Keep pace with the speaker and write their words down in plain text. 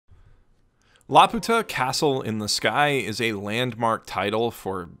Laputa Castle in the Sky is a landmark title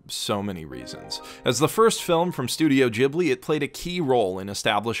for so many reasons. As the first film from Studio Ghibli, it played a key role in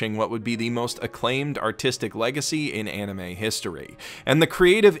establishing what would be the most acclaimed artistic legacy in anime history. And the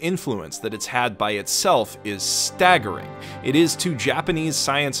creative influence that it's had by itself is staggering. It is to Japanese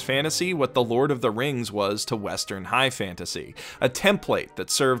science fantasy what The Lord of the Rings was to Western high fantasy, a template that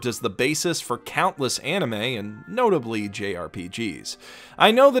served as the basis for countless anime and notably JRPGs.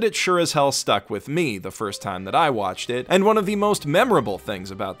 I know that it sure as hell stuck with me the first time that I watched it, and one of the most memorable things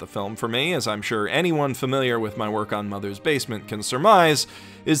about the film for me, as I'm sure anyone familiar with my work on Mother's Basement can surmise,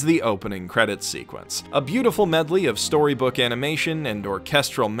 is the opening credits sequence. A beautiful medley of storybook animation and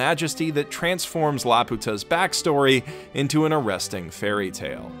orchestral majesty that transforms Laputa's backstory into an arresting fairy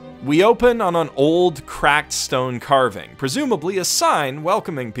tale. We open on an old, cracked stone carving, presumably a sign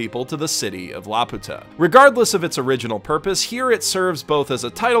welcoming people to the city of Laputa. Regardless of its original purpose, here it serves both as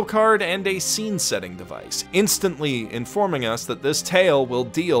a title card and a scene-setting device, instantly informing us that this tale will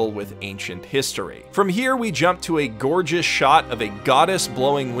deal with ancient history. From here, we jump to a gorgeous shot of a goddess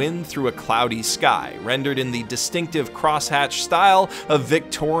blowing wind through a cloudy sky, rendered in the distinctive crosshatch style of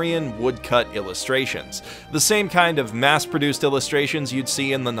Victorian woodcut illustrations, the same kind of mass-produced illustrations you'd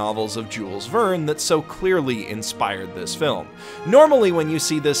see in the novels of Jules Verne that so clearly inspired this film. Normally when you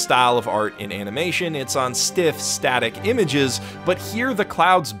see this style of art in animation, it's on stiff, static images, but here the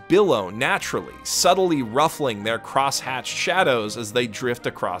clouds billow naturally, subtly ruffling their crosshatched shadows as they drift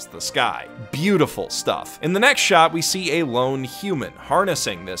across the sky. Beautiful stuff. In the next shot, we see a lone human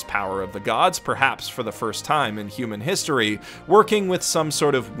harnessing this power of the gods, perhaps for the first time in human history, working with some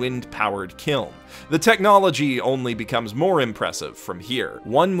sort of wind-powered kiln. The technology only becomes more impressive from here.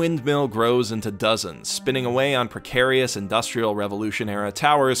 One windmill grows into dozens, spinning away on precarious Industrial Revolution-era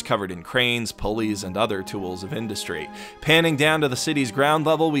towers covered in cranes, pulleys, and other tools of industry. Panning down to the city's ground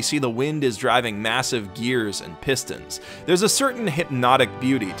level, we see the wind is driving massive gears and pistons. There's a certain hypnotic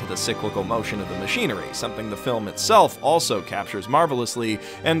beauty to the cyclical motion of the machinery, something the film itself also captures marvelously,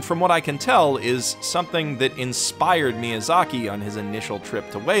 and from what I can tell is something that inspired Miyazaki on his initial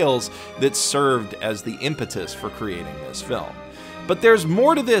trip to Wales that served as the impetus for creating this film. But there's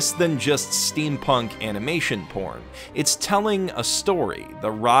more to this than just steampunk animation porn. It's telling a story,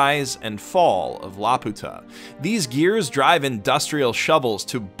 the rise and fall of Laputa. These gears drive industrial shovels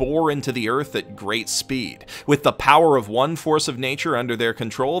to bore into the earth at great speed. With the power of one force of nature under their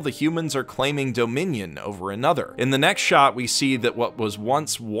control, the humans are claiming dominion over another. In the next shot, we see that what was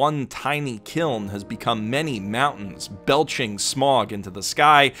once one tiny kiln has become many mountains, belching smog into the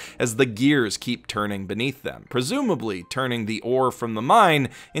sky as the gears keep turning beneath them, presumably turning the ore from the mine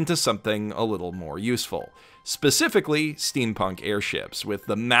into something a little more useful. Specifically, steampunk airships, with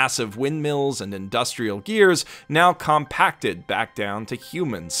the massive windmills and industrial gears now compacted back down to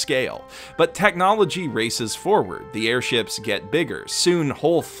human scale. But technology races forward, the airships get bigger, soon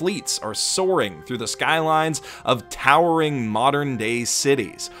whole fleets are soaring through the skylines of towering modern-day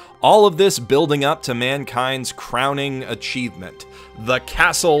cities. All of this building up to mankind's crowning achievement, the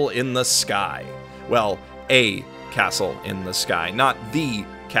castle in the sky. Well, a castle in the sky, not the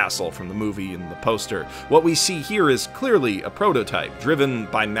castle from the movie and the poster. What we see here is clearly a prototype, driven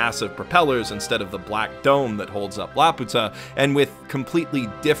by massive propellers instead of the black dome that holds up Laputa, and with completely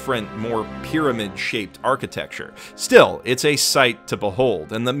different, more pyramid-shaped architecture. Still, it's a sight to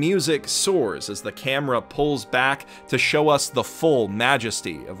behold, and the music soars as the camera pulls back to show us the full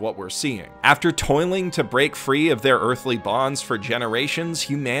majesty of what we're seeing. After toiling to break free of their earthly bonds for generations,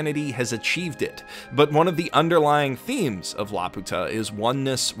 humanity has achieved it. But one of the underlying themes of Laputa is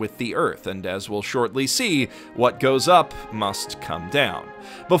oneness with the earth, and as we'll shortly see, what goes up must come down.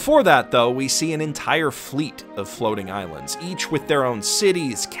 Before that, though, we see an entire fleet of floating islands, each with their own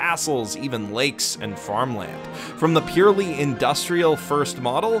cities, castles, even lakes and farmland. From the purely industrial first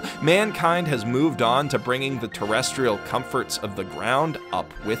model, mankind has moved on to bringing the terrestrial comforts of the ground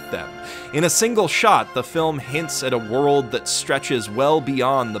up with them. In a single shot, the film hints at a world that stretches well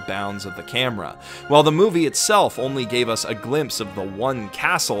beyond the bounds of the camera. While the movie itself only gave us a glimpse of the one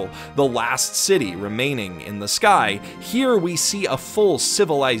castle, the last city remaining in the sky, here we see a full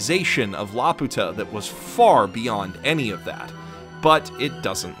civilization of Laputa that was far beyond any of that. But it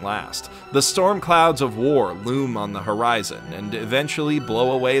doesn't last. The storm clouds of war loom on the horizon and eventually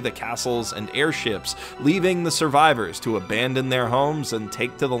blow away the castles and airships, leaving the survivors to abandon their homes and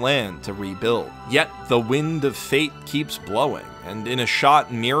take to the land to rebuild. Yet the wind of fate keeps blowing. and in a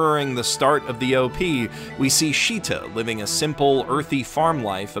shot mirroring the start of the OP, we see Sheeta living a simple, earthy farm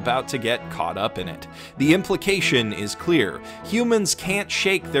life about to get caught up in it. The implication is clear. Humans can't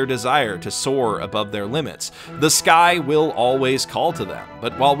shake their desire to soar above their limits. The sky will always call to them,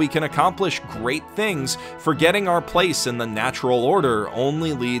 but while we can accomplish great things, forgetting our place in the natural order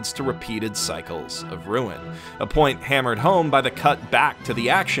only leads to repeated cycles of ruin. A point hammered home by the cut back to the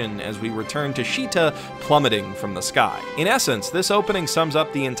action as we return to Sheeta plummeting from the sky. In essence, this opening sums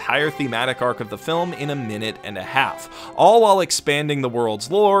up the entire thematic arc of the film in a minute and a half, all while expanding the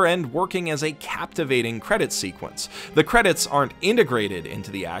world's lore and working as a captivating credit sequence. The credits aren't integrated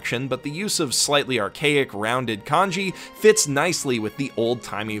into the action, but the use of slightly archaic, rounded kanji fits nicely with the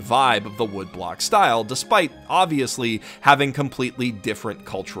old-timey vibe of the woodblock style, despite obviously having completely different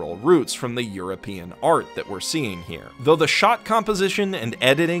cultural roots from the European art that we're seeing here. Though the shot composition and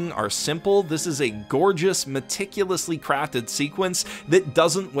editing are simple, this is a gorgeous, meticulously crafted sequence that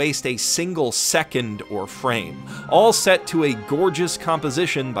doesn't waste a single second or frame, all set to a gorgeous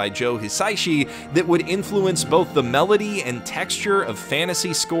composition by Joe Hisaishi that would influence both the melody and texture of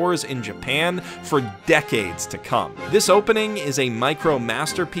fantasy scores in Japan for decades to come. This opening is a micro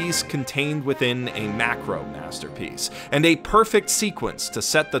masterpiece contained within a macro masterpiece, and a perfect sequence to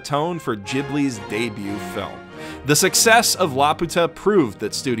set the tone for Ghibli's debut film. The success of Laputa proved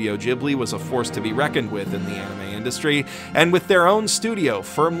that Studio Ghibli was a force to be reckoned with in the anime industry, and with their own studio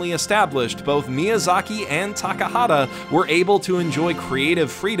firmly established, both Miyazaki and Takahata were able to enjoy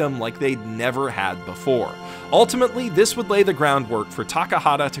creative freedom like they'd never had before. Ultimately, this would lay the groundwork for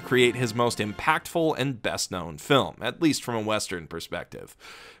Takahata to create his most impactful and best-known film, at least from a Western perspective,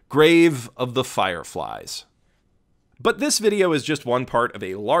 Grave of the Fireflies. But this video is just one part of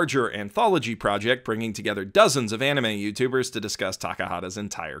a larger anthology project bringing together dozens of anime YouTubers to discuss Takahata's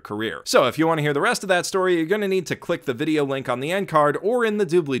entire career. So if you want to hear the rest of that story, you're going to need to click the video link on the end card or in the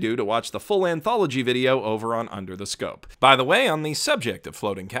doobly-doo to watch the full anthology video over on Under the Scope. By the way, on the subject of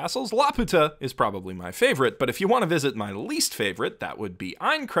floating castles, Laputa is probably my favorite, but if you want to visit my least favorite, that would be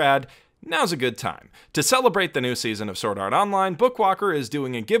Aincrad. Now's a good time. To celebrate the new season of Sword Art Online, Bookwalker is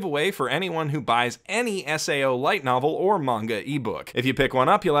doing a giveaway for anyone who buys any SAO light novel or manga ebook. If you pick one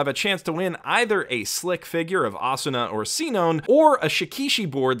up, you'll have a chance to win either a slick figure of Asuna or Sinon, or a Shikishi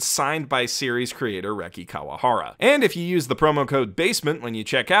board signed by series creator Reki Kawahara. And if you use the promo code BASEMENT when you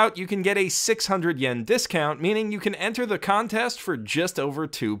check out, you can get a 600 yen discount, meaning you can enter the contest for just over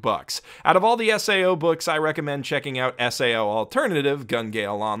 $2. Out of all the SAO books, I recommend checking out SAO Alternative Gun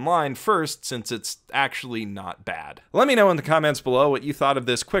Gale Online first, since it's actually not bad. Let me know in the comments below what you thought of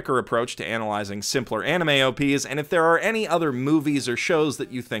this quicker approach to analyzing simpler anime OPs, and if there are any other movies or shows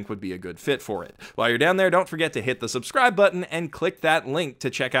that you think would be a good fit for it. While you're down there, don't forget to hit the subscribe button and click that link to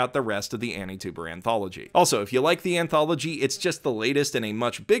check out the rest of the AniTuber anthology. Also, if you like the anthology, it's just the latest in a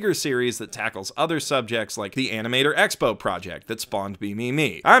much bigger series that tackles other subjects like the Animator Expo project that spawned Be Me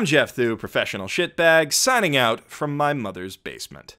Me. I'm Geoff Thew, professional shitbag, signing out from my mother's basement.